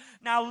You.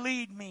 Now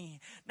lead me.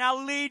 Now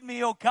lead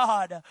me, oh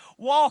God.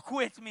 Walk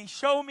with me.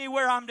 Show me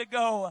where I'm to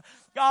go.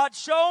 God,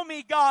 show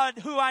me, God,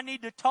 who I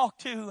need to talk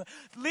to.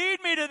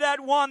 Lead me to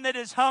that one that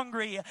is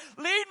hungry.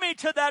 Lead me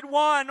to that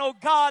one, oh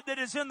God, that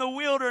is in the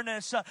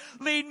wilderness.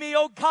 Lead me,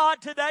 oh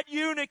God, to that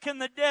eunuch in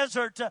the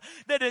desert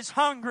that is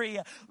hungry.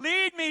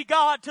 Lead me,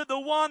 God, to the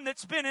one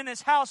that's been in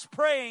his house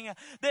praying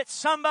that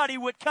somebody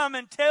would come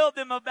and tell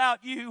them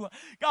about You.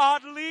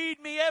 God,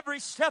 lead me every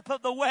step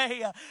of the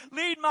way.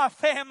 Lead my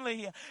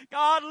family.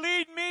 God,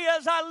 lead me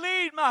as I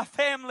lead my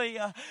family.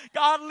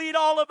 God, lead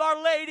all of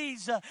our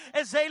ladies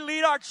as they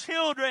lead our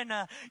children.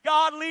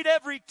 God, lead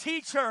every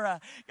teacher.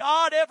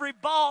 God, every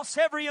boss,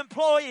 every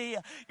employee.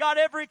 God,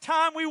 every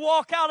time we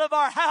walk out of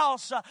our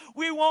house,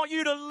 we want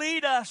You to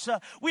lead us.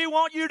 We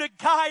want You to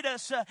guide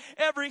us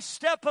every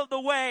step of the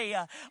way.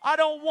 I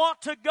don't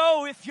want to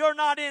go if You're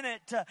not in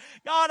it.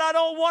 God, I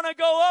don't want to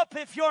go up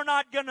if You're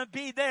not going to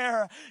be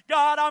there.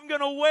 God, I'm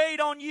going to wait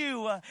on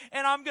You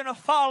and I'm going to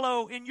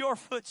follow in Your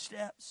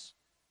footsteps.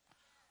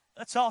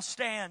 Let's all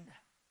stand.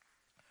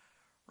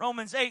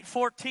 Romans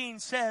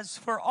 8:14 says,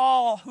 for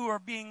all who are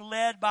being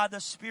led by the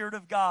Spirit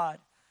of God,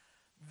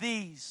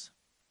 these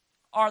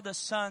are the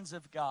sons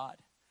of God.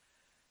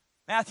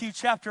 Matthew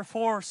chapter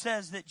 4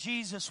 says that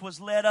Jesus was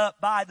led up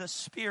by the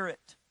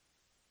Spirit.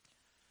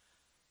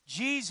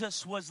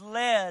 Jesus was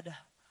led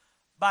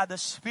by the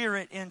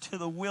Spirit into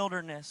the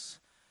wilderness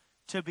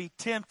to be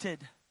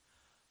tempted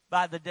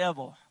by the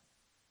devil.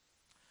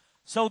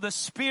 So the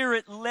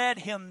Spirit led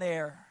Him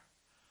there,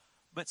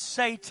 but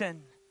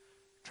Satan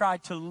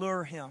tried to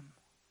lure Him.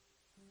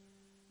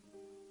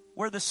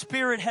 where the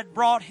Spirit had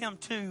brought him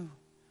to,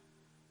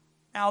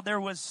 now there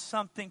was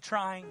something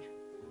trying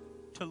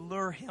to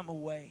lure him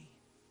away.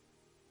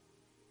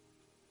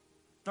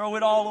 Throw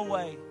it all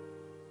away.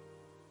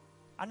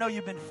 I know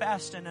you've been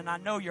fasting and I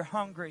know you're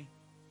hungry.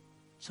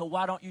 So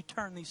why don't you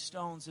turn these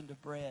stones into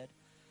bread?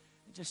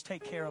 And just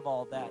take care of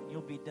all that and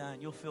you'll be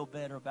done. You'll feel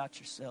better about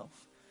yourself.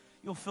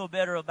 You'll feel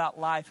better about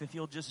life if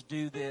you'll just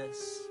do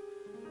this.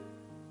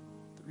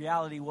 The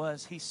reality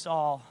was he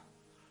saw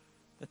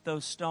that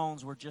those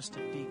stones were just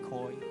a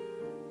decoy.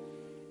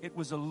 It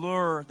was a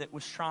lure that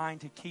was trying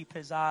to keep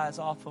his eyes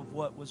off of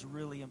what was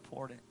really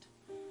important.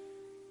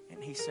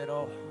 And he said,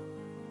 oh,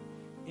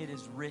 it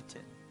is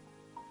written.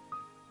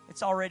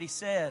 It's already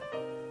said.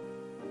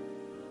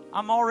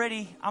 I'm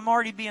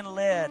already being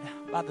led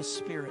by the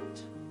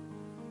Spirit.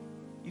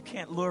 You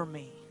can't lure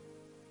me.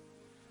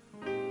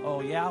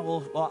 Oh, yeah?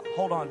 Well,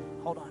 hold on.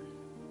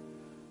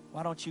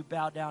 Why don't you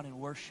bow down and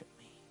worship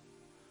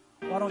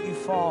me? Why don't you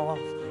fall off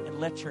and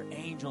let your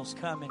angels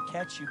come and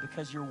catch you,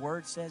 because your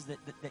word says that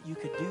you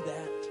could do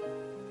that.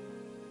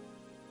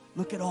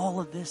 Look at all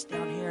of this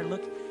down here.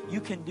 Look,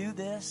 you can do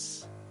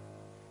this.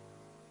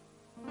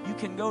 You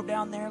can go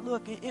down there.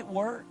 Look, it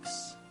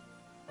works.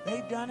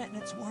 They've done it and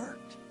it's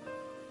worked.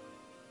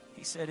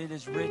 He said, it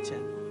is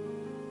written.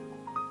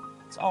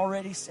 It's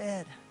already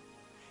said.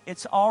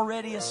 It's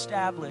already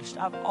established.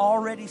 I've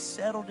already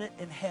settled it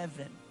in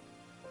heaven.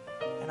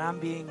 And I'm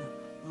being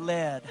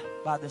led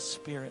by the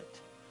Spirit.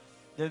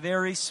 The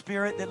very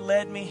Spirit that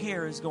led me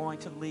here is going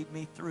to lead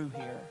me through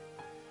here.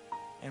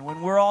 And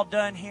when we're all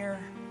done here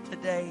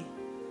today,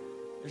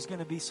 there's going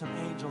to be some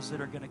angels that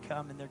are going to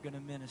come and they're going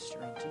to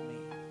minister unto me.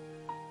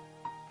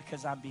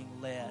 Because I'm being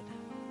led.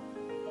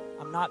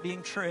 I'm not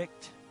being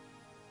tricked.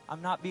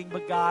 I'm not being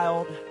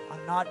beguiled.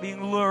 I'm not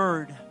being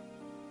lured.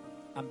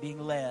 I'm being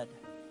led.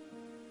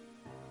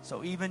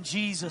 So even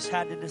Jesus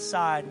had to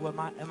decide,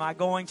 am I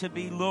going to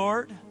be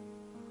lured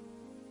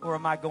or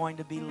am I going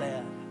to be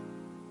led?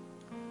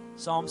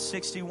 Psalm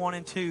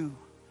 61:2.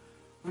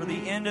 For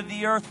the end of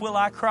the earth will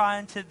I cry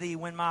unto thee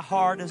when my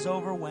heart is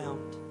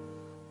overwhelmed.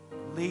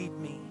 Lead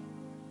me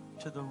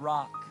to the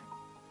rock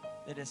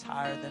that is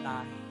higher than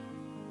I.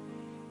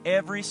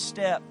 Every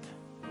step,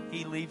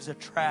 he leaves a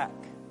track.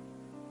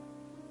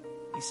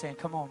 He's saying,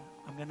 come on,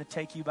 I'm going to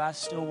take you by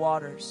still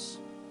waters.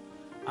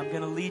 I'm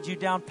going to lead you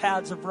down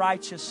paths of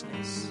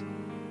righteousness.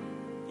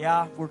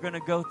 Yeah, we're going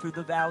to go through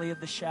the valley of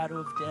the shadow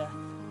of death.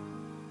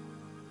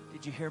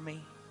 Did you hear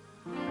me?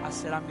 I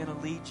said, I'm going to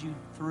lead you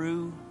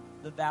through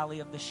the valley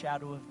of the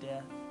shadow of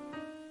death.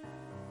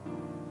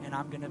 And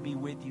I'm going to be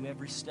with you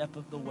every step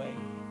of the way.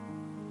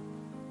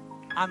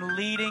 I'm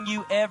leading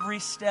you every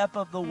step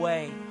of the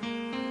way.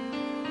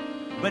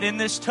 But in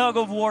this tug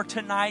of war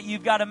tonight,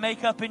 you've got to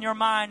make up in your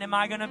mind, am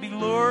I going to be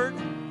lured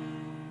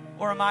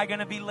or am I going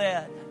to be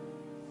led?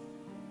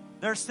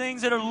 There's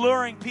things that are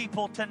luring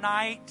people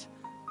tonight,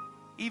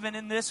 even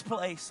in this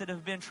place, that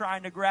have been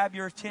trying to grab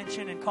your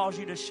attention and cause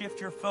you to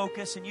shift your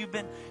focus. And you've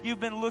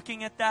been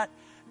looking at that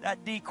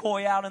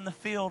decoy out in the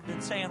field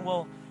and saying,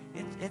 well,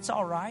 it's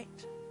all right.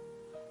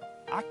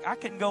 I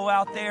can go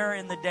out there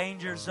in the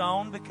danger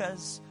zone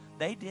because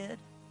they did.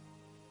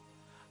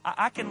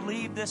 I can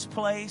leave this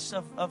place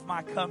of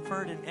my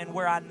comfort and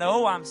where I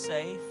know I'm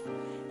safe,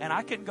 and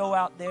I can go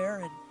out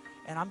there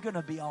and I'm going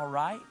to be all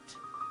right.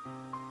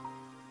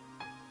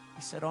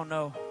 He said, oh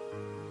no,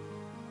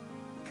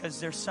 because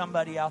there's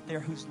somebody out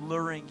there who's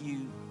luring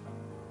you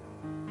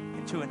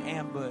into an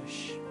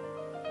ambush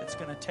that's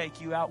going to take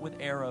you out with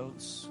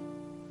arrows.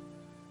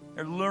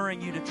 They're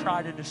luring you to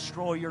try to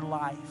destroy your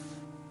life.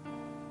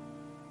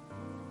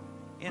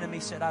 The enemy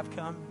said, I've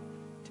come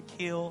to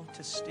kill,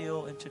 to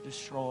steal, and to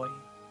destroy.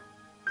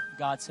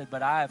 God said,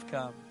 but I have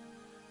come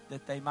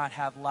that they might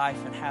have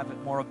life and have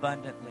it more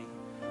abundantly.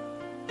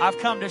 I've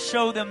come to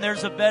show them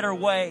there's a better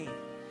way.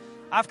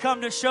 I've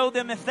come to show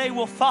them if they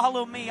will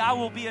follow me, I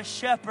will be a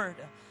shepherd.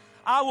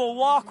 I will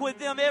walk with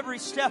them every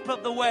step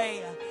of the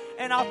way.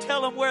 And I'll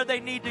tell them where they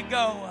need to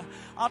go.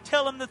 I'll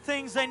tell them the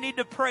things they need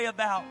to pray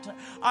about.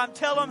 I'll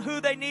tell them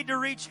who they need to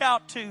reach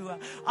out to.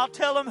 I'll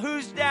tell them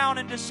who's down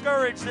and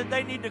discouraged that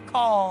they need to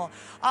call.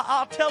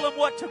 I'll tell them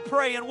what to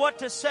pray and what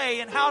to say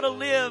and how to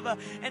live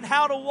and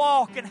how to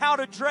walk and how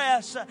to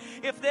dress.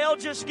 If they'll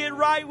just get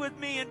right with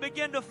me and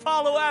begin to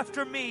follow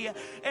after me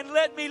and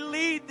let me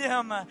lead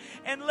them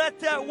and let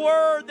that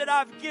word that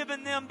I've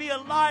given them be a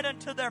light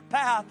unto their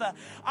path.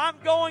 I'm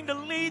going to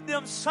lead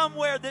them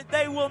somewhere that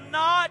they will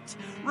not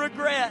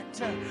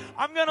regret.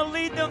 I'm going to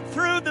lead them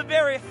through the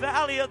very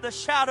valley of the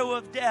shadow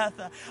of death.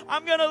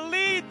 I'm going to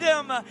lead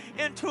them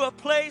into a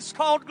place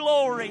called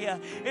glory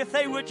if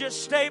they would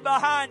just stay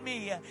behind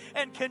me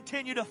and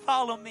continue to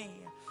follow me.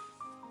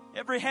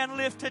 Every hand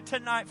lifted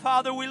tonight.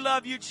 Father, we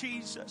love you,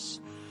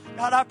 Jesus.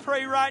 God, I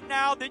pray right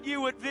now that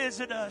you would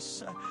visit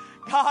us,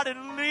 God,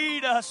 and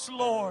lead us,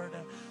 Lord.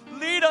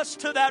 Lead us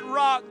to that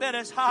rock that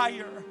is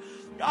higher.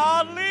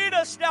 God, lead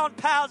us down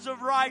paths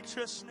of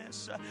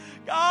righteousness.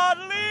 God,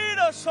 lead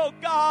us, oh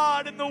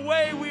God, in the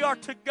way we are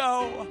to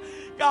go.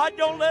 God,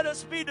 don't let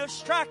us be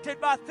distracted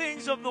by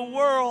things of the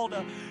world.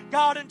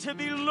 God, and to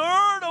be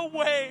lured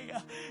away.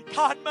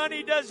 God,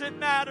 money doesn't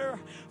matter.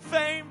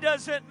 Fame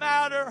doesn't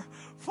matter.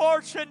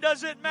 Fortune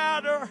doesn't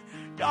matter.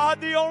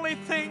 God, the only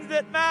thing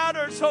that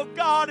matters, oh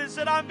God, is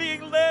that I'm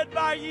being led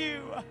by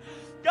you.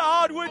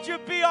 God, would you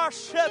be our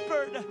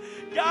shepherd?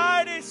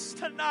 Guide us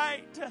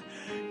tonight.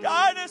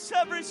 Guide us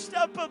every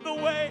step of the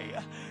way.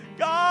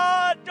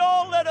 God,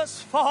 don't let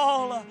us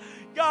fall.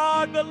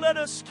 God, but let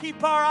us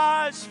keep our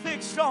eyes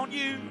fixed on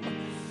you.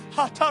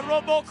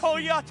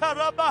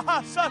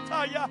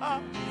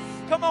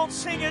 Come on,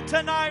 sing it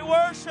tonight.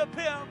 Worship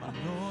Him.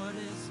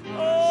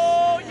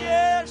 Oh,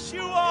 yes,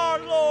 you are,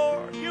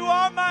 Lord. You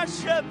are my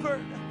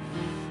shepherd.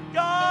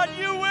 God,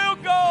 you will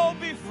go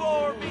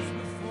before me.